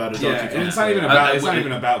Kong. About a Donkey Kong. And it's not even about. It's not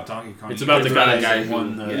even about Donkey Kong. It's about the guy who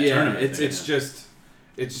won the tournament.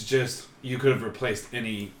 It's just you could have replaced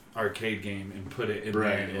any arcade game and put it in there,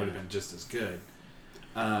 and it would have been just as good.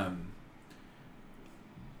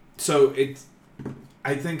 So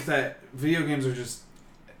I think that video games are just...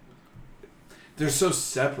 They're so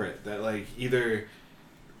separate that, like, either...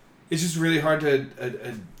 It's just really hard to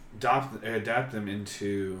adapt them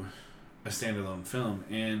into a standalone film.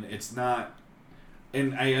 And it's not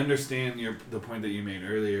and I understand the point that you made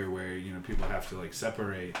earlier, where people have to like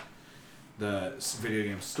separate the video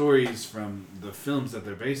game stories from the films that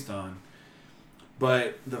they're based on.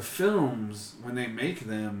 But the films, when they make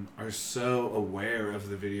them, are so aware of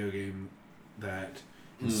the video game that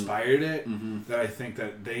inspired it that I think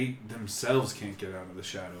that they themselves can't get out of the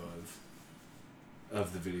shadow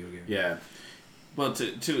of the video game. Yeah. Well,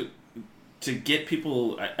 to get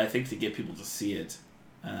people, I think to get people to see it,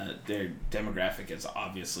 their demographic is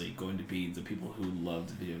obviously going to be the people who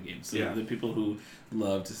loved video games. The people who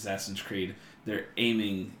loved Assassin's Creed, they're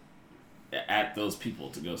aiming at those people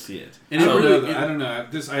to go see it. And I don't know.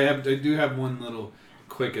 I do have one little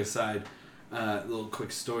quick aside, little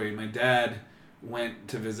quick story. My dad went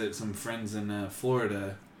to visit some friends in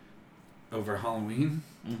Florida over Halloween,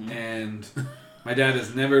 and my dad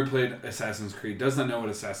has never played Assassin's Creed, does not know what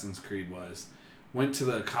Assassin's Creed was. Went to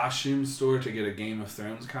the costume store to get a Game of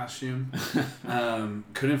Thrones costume.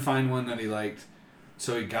 Couldn't find one that he liked.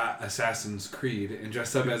 So he got Assassin's Creed and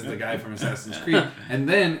dressed up as the guy from Assassin's Creed. And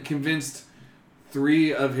then convinced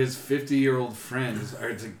 3 of his 50-year-old friends,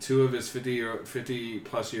 or 2 of his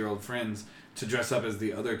 50-plus-year-old friends, to dress up as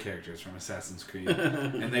the other characters from Assassin's Creed.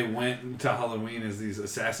 And they went to Halloween as these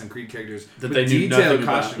Assassin's Creed characters that with they knew detailed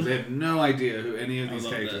costumes. They have no idea who any of these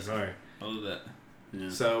characters are. I love that. Yeah.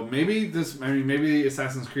 So maybe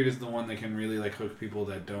Assassin's Creed is the one that can really like hook people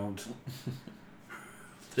that don't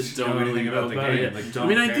know anything about the game. It. Like,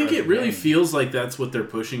 I think it really feels like that's what they're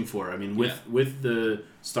pushing for. I mean, with the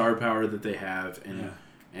star power that they have,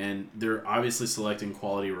 and they're obviously selecting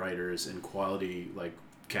quality writers and quality like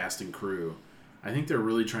cast and crew. I think they're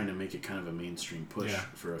really trying to make it kind of a mainstream push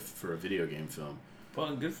for a video game film.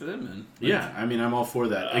 Well, good for them, man. Yeah, I mean, I'm all for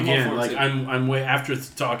that. Again, like I'm way after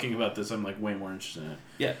talking about this, I'm like way more interested in it.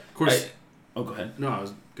 Yeah, of course. Go ahead. No, I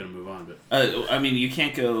was gonna move on, but I mean, you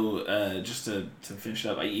can't go just to finish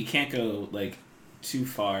up. You can't go like too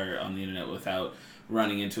far on the internet without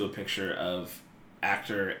running into a picture of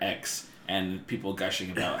actor X and people gushing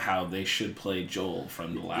about how they should play Joel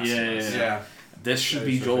from The Last of Us. Yeah. This should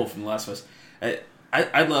be Joel from The Last of Us.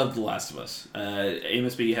 I love The Last of Us.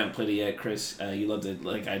 Amos B, you haven't played it yet. Chris, you loved it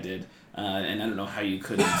like I did. And I don't know how you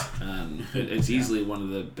couldn't. It's easily one of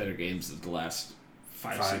the better games of the last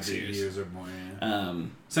 5-6 years or more. Yeah.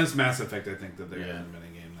 Since Mass Effect, I think that there hasn't been a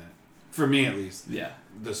game that, for me at least,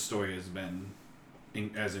 the story has been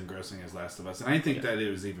as engrossing as Last of Us, and I think that it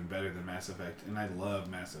was even better than Mass Effect, and I love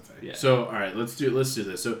Mass Effect. Yeah. So, all right, let's do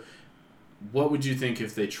this. So, what would you think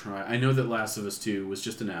if they try? I know that Last of Us 2 was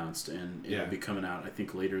just announced, and it will be coming out, I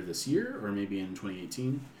think, later this year, or maybe in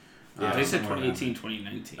 2018. They said 2018,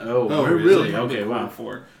 2019. Oh, really? Okay, wow.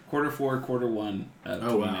 Quarter 4, quarter 1 of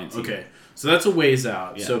 2019. Wow. Okay, so that's a ways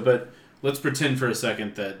out. Yeah. So, but let's pretend for a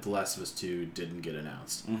second that The Last of Us 2 didn't get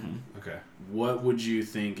announced. Mm-hmm. Okay. What would you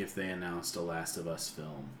think if they announced a Last of Us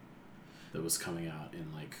film that was coming out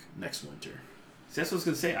in, like, next winter? See, that's what I was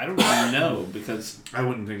going to say. I don't really know, because I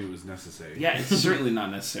wouldn't think it was necessary. Yeah, it's certainly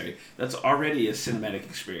not necessary. That's already a cinematic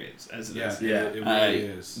experience, as it is. Yeah, it really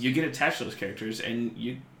is. You get attached to those characters, and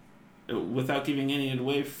you, without giving any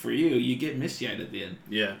away for you, you get misty-eyed at the end.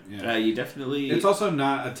 Yeah. You definitely... It's also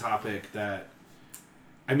not a topic that...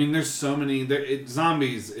 I mean, there's so many...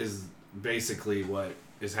 zombies is basically what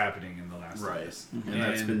is happening in The Last of Us. Mm-hmm. And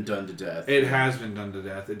that's been done to death. It has been done to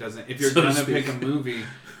death. It doesn't... If you're going to pick a movie...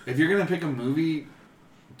 If you're going to pick a movie...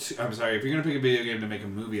 I'm sorry. If you're going to pick a video game to make a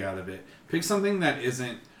movie out of it, pick something that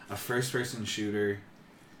isn't a first-person shooter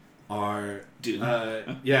or... Doom.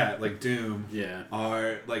 Like Doom. Yeah.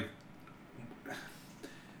 Or, like...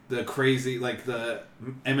 The crazy... Like, the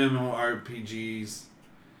MMORPGs...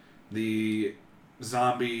 The...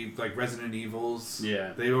 zombie, like Resident Evils.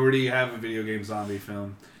 Yeah. They already have a video game zombie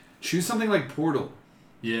film. Choose something like Portal.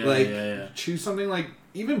 Yeah. Choose something like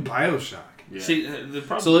even BioShock. Yeah. See, the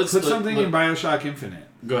problem... So let's put something in BioShock Infinite.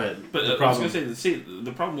 Go ahead. But I was going to say,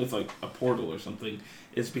 the problem with like a Portal or something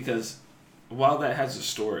is because while that has a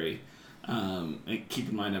story, keep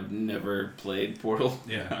in mind I've never played Portal.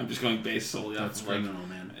 Yeah. I'm just going based solely off of criminal,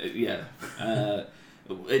 man.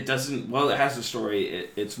 It doesn't... While it has a story,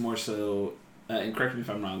 it's more so... and correct me if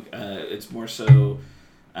I'm wrong, it's more so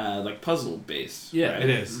like puzzle based. Yeah, right? It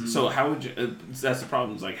is. Mm-hmm. So how would you? That's the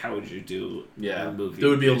problem. Is like how would you do a movie? There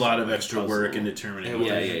would be a lot of extra work in determining.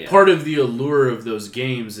 Yeah. Part of the allure of those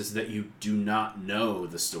games is that you do not know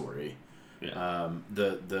the story. Yeah.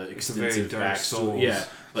 The extensive backstory. Yeah,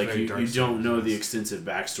 like you don't know the extensive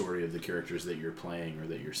backstory of the characters that you're playing or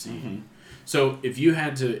that you're seeing. Mm-hmm. So if you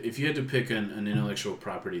had to pick an intellectual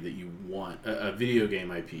property that you want, a video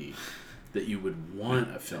game IP. That you would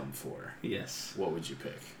want a film for. Yes. What would you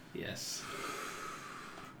pick? Yes.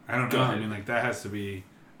 I don't know. I mean, like, that has to be...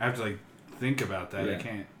 I have to, like, think about that. Yeah. I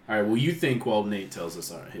can't. All right, well, you think while Nate tells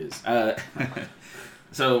us his.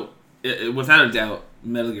 So, without a doubt,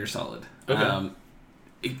 Metal Gear Solid. Okay.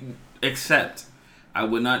 Except, I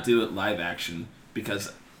would not do it live action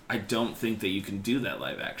because I don't think that you can do that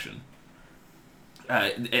live action.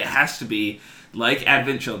 It has to be like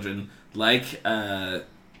Advent Children, like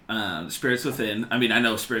Spirits Within. I mean, I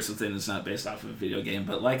know Spirits Within is not based off of a video game,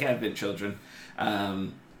 but like Advent Children,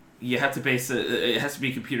 you have to base it has to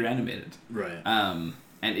be computer animated. Right.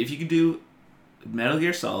 And if you can do Metal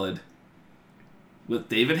Gear Solid with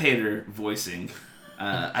David Hayter voicing,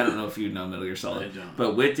 I don't know if you know Metal Gear Solid, I don't.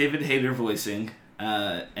 But with David Hayter voicing,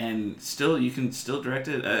 and still you can still direct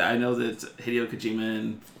it. I know that Hideo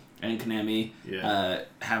Kojima and Konami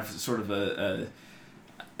have sort of a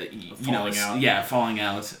falling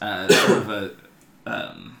out, sort of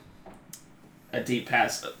a deep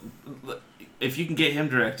past. If you can get him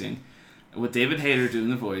directing, with David Hayter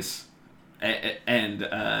doing the voice, and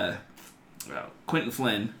Quentin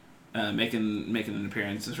Flynn making an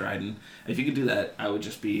appearance as Raiden, if you could do that, I would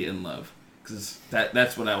just be in love, because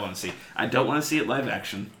that's what I want to see. I don't want to see it live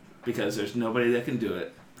action because there's nobody that can do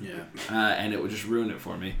it. Yeah. And it would just ruin it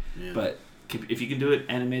for me. Yeah. But if you can do it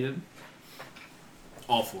animated,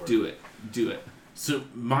 all for it. Do it. So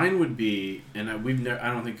mine would be, and I'm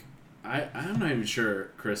not even sure,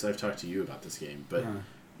 Chris. I've talked to you about this game, but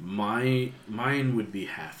mine would be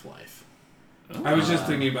Half-Life. I was just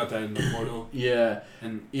thinking about that in the Portal. Yeah,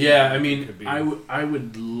 and I mean, I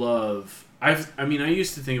would love. I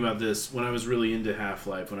used to think about this when I was really into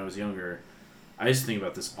Half-Life when I was younger. I used to think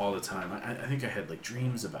about this all the time. I think I had like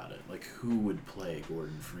dreams about it, like who would play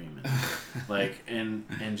Gordon Freeman, like and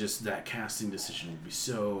just that casting decision would be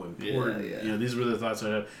so important. Yeah. You know, these were the thoughts I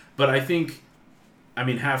had. But I think,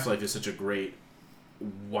 Half-Life is such a great,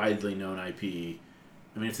 widely known IP.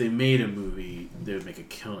 I mean, if they made a movie, they would make a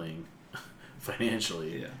killing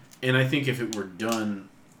financially. Yeah. And I think if it were done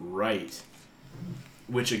right,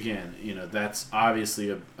 which again, that's obviously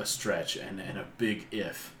a stretch and a big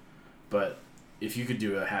if, but if you could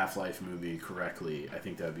do a Half-Life movie correctly, I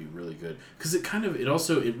think that would be really good. Because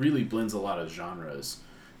it really blends a lot of genres.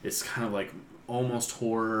 It's kind of like almost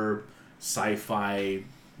horror, sci-fi,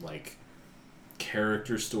 like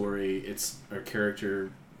character story. Or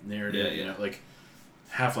character narrative. Yeah. Like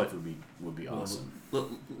Half-Life would be awesome.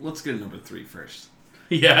 Let's get number 3 first.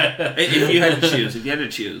 Yeah. If you had to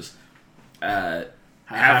choose,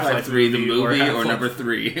 Half-Life 3 the movie or number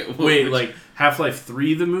 3? Wait, like Half-Life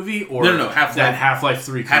 3 the movie or no, Half-Life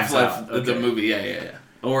 3 comes out? Half-Life the movie, yeah.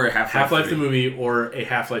 Or Half-Life the movie or a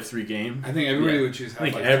Half-Life 3 game. I think everybody would choose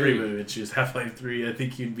Half-Life 3. Everybody would choose Half-Life 3. I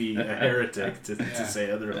think you'd be a heretic to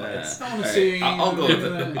say otherwise. I'll go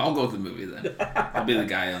with the movie then. I'll be the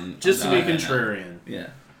guy on just to be contrarian. Yeah.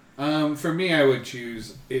 For me, I would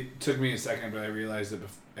choose. It took me a second, but I realized it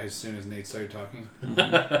as soon as Nate started talking.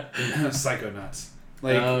 Psychonauts.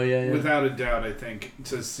 Without a doubt, I think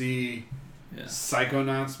to see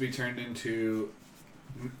Psychonauts be turned into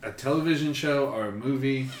a television show or a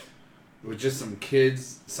movie with just some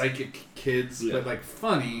psychic kids, but like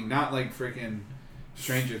funny, not like freaking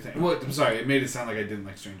Stranger Things. Well, I'm sorry, it made it sound like I didn't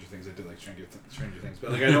like Stranger Things. I did like Stranger Things,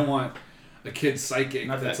 but like I don't want a kid psychic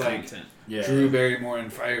that's like Drew Barrymore in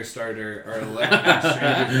Firestarter or Electra in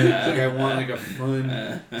Stranger Things. Like I want like a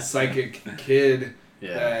fun psychic kid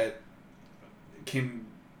that can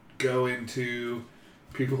go into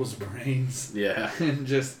people's brains. Yeah. And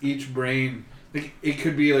just each brain, like it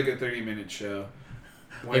could be like a 30-minute show.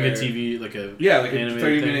 Like a TV, like a... Yeah, like a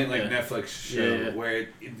 30-minute like Netflix show where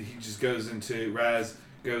he just goes into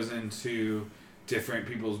different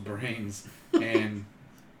people's brains and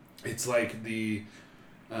it's like the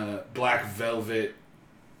Black Velvet...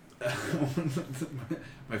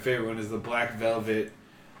 my favorite one is the Black Velvet...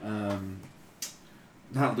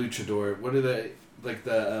 not luchador. What are they? Like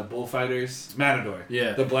the bullfighters? Matador.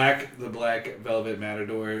 Yeah. The black velvet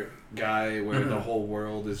matador guy where the whole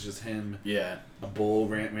world is just him. Yeah. A bull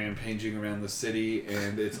rampaging around the city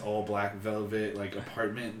and it's all black velvet like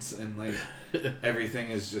apartments and like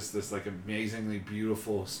everything is just this like amazingly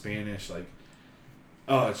beautiful Spanish like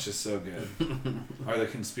it's just so good. Or the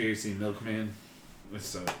Conspiracy Milkman. It's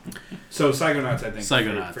so Psychonauts I think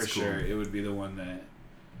Psychonauts, for cool. sure it would be the one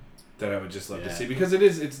that I would just love to see because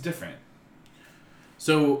it's different.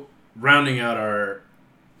 So, rounding out our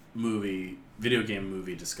video game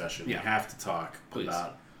movie discussion, we have to talk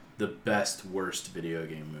about the best, worst video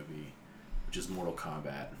game movie, which is Mortal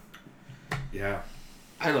Kombat. Yeah.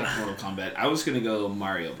 I like Mortal Kombat. I was going to go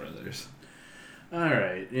Mario Brothers. All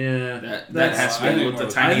right, yeah. That has to be with the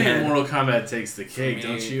tiny head. I think Mortal Kombat takes the cake,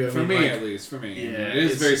 don't you? For me, at least. For me. Yeah, it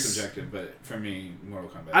is very subjective, but for me, Mortal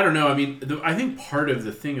Kombat. I don't know. I mean, I think part of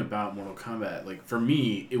the thing about Mortal Kombat, like, for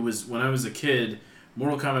me, it was when I was a kid,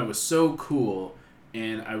 Mortal Kombat was so cool,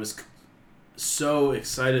 and I was so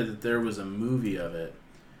excited that there was a movie of it,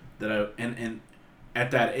 that and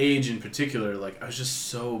at that age in particular, like, I was just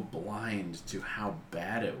so blind to how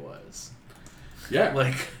bad it was. Yeah.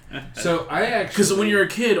 Like, so I actually... Because when you're a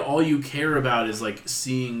kid, all you care about is, like,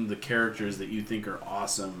 seeing the characters that you think are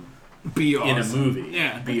awesome be awesome in a movie.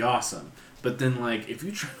 Yeah. Be awesome. But then, like, if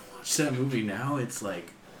you try to watch that movie now, it's,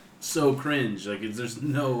 like, so cringe. Like, there's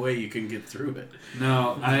no way you can get through it.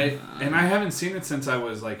 No, I haven't seen it since I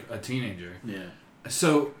was, like, a teenager. Yeah.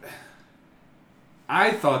 So,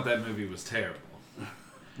 I thought that movie was terrible.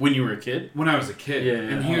 When you were a kid? When I was a kid. Yeah.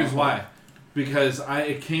 And here's why. Because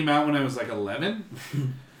it came out when I was like 11,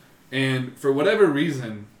 and for whatever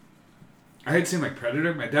reason, I had seen like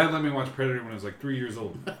Predator. My dad let me watch Predator when I was like 3 years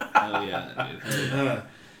old. Hell yeah, dude.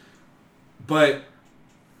 But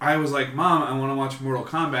I was like, Mom, I want to watch Mortal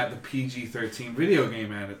Kombat, the PG-13 video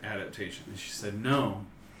game adaptation. And she said, no,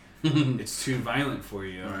 it's too violent for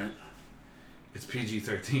you. All right. It's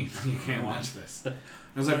PG-13. You can't watch this. I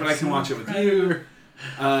was like, but I can watch it with you.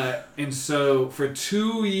 And so for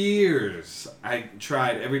 2 years, I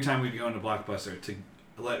tried every time we'd go into Blockbuster to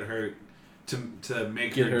let her, to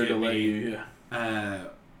make Get her her get to let me, you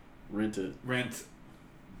rent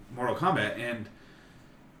Mortal Kombat, and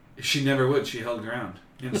she never would. She held ground.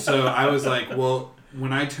 And so I was like, well,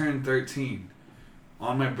 when I turn 13,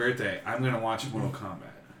 on my birthday, I'm going to watch Mortal Kombat.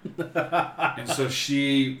 And so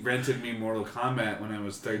she rented me Mortal Kombat when I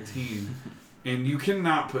was 13. And you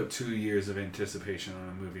cannot put 2 years of anticipation on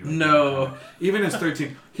a movie like No. Even as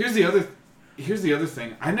 13. Here's the other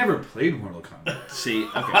thing. I never played Mortal Kombat. See,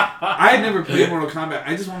 okay. I had never played Mortal Kombat.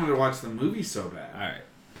 I just wanted to watch the movie so bad. All right.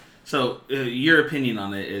 So your opinion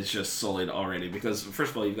on it is just sullied already because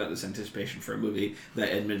first of all, you've got this anticipation for a movie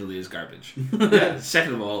that admittedly is garbage.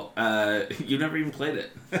 Second of all, you never even played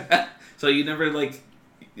it, so you never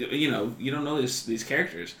you don't know these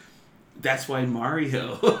characters. That's why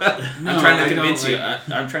Mario. I'm trying to convince you.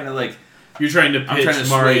 I'm trying to You're trying to pitch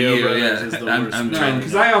Mario Brothers as the worst. I'm trying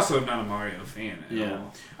because I also am not a Mario fan. Yeah.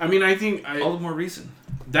 I mean, I think all the more reason.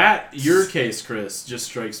 Your case, Chris, just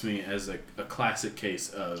strikes me as a classic case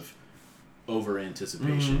of over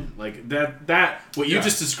anticipation. Mm-hmm. Like that what you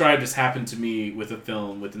just described has happened to me with a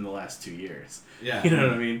film within the last 2 years. Yeah. You know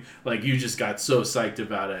what I mean? Like, you just got so psyched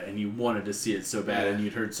about it and you wanted to see it so bad and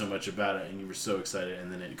you'd heard so much about it and you were so excited,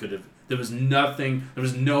 and then there was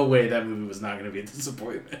no way that movie was not going to be a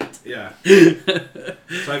disappointment. Yeah.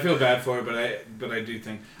 So I feel bad for it, but I do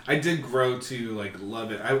think I did grow to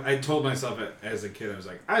love it. I told myself as a kid, I was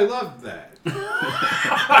like, I loved that. But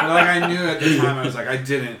I knew at the time, I was like, I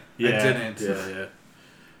didn't. Yeah.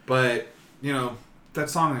 But that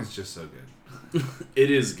song is just so good. It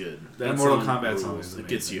is good. That Mortal Kombat song is amazing. It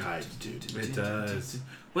gets you hyped. It does.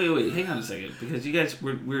 Wait, hang on a second, because you guys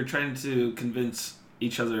we're trying to convince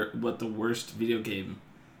each other what the worst video game.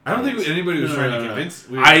 I don't think anybody was trying to convince.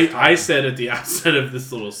 I said at the outset of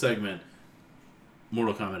this little segment,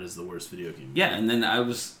 Mortal Kombat is the worst video game. Yeah, and then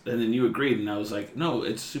you agreed, and I was like, no,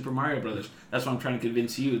 it's Super Mario Brothers. That's why I'm trying to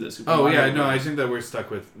convince you that Super Mario Brothers. No, I think that we're stuck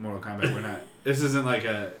with Mortal Kombat. We're not. This isn't like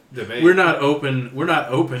a debate. We're not open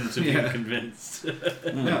to being convinced.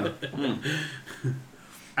 No.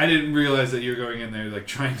 I didn't realize that you were going in there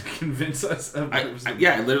trying to convince us. I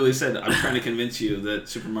literally said I'm trying to convince you that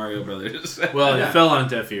Super Mario Brothers. Well, it fell on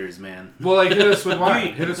deaf ears, man. Well, hit us with why.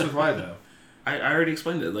 Hit us with why, though. I already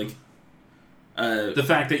explained it. The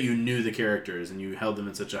fact that you knew the characters and you held them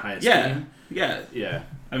in such a high esteem. Yeah.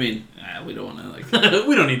 I mean, we don't want to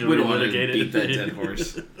we don't need to relitigate it. Beat that dead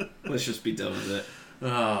horse. Let's just be done with it.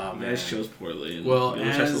 Oh, man. You guys chose poorly. And well, we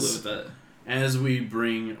have to live with that. As we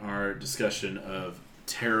bring our discussion of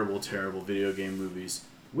terrible, terrible video game movies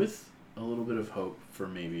with a little bit of hope for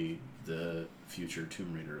maybe the future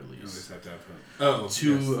Tomb Raider release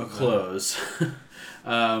to a close,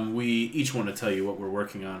 we each want to tell you what we're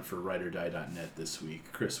working on for WriteOrDie.net this week.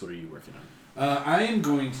 Chris, what are you working on? I am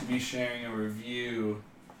going to be sharing a review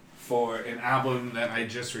for an album that I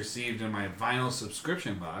just received in my vinyl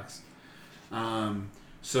subscription box.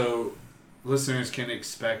 So listeners can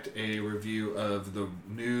expect a review of the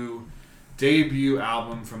new debut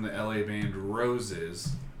album from the LA band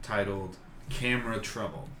Roses titled Camera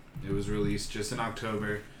Trouble. It was released just in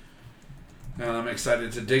October. And I'm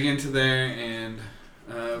excited to dig into there and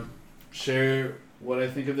share what I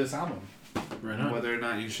think of this album. Right on. Whether or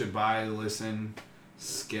not you should buy, listen,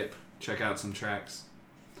 skip, check out some tracks.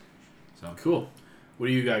 So cool. What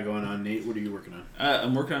do you got going on, Nate? What are you working on?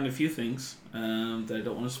 I'm working on a few things that I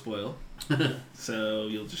don't want to spoil. So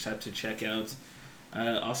you'll just have to check out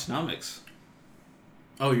Ostonomics.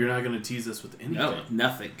 Oh, you're not going to tease us with anything? No,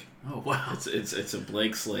 nothing. Oh, wow. It's a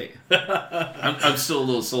blank slate. I'm still a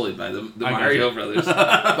little sullied by the Mario Brothers.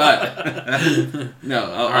 But,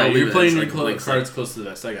 no, I'll leave you're playing your like cards close to the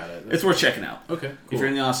vest. I got it. It's worth checking out. Okay, cool. If you're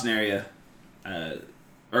in the Austin area,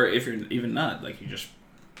 or if you're even not, like you're just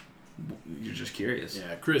curious.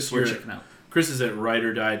 Yeah, Chris, you're checking out. Chris is at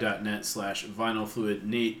writerdie.net/vinylfluid.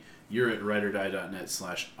 Nate, you're at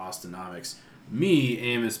writerdie.net/Austinomics. Me,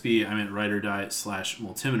 AMSB, I'm at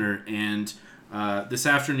writerdie/multimeter. And this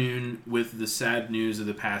afternoon, with the sad news of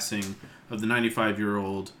the passing of the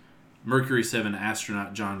 95-year-old Mercury 7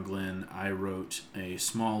 astronaut John Glenn, I wrote a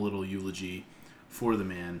small little eulogy for the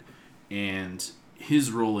man and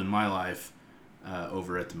his role in my life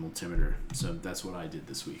over at the Multimeter. So that's what I did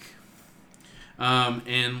this week.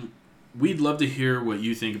 And we'd love to hear what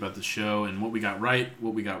you think about the show and what we got right,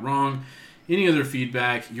 what we got wrong. Any other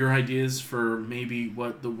feedback, your ideas for maybe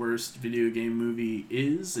what the worst video game movie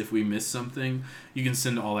is, if we missed something, you can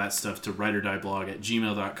send all that stuff to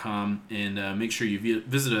writerdieblog@gmail.com, and make sure you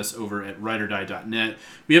visit us over at writerdie.net.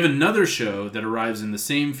 We have another show that arrives in the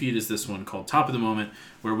same feed as this one called Top of the Moment,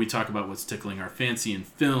 where we talk about what's tickling our fancy in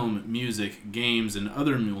film, music, games, and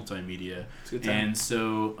other multimedia. It's a good time. And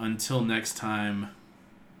so until next time,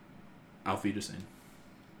 Auf Wiedersehen.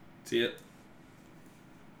 See ya.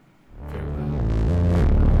 Farewell.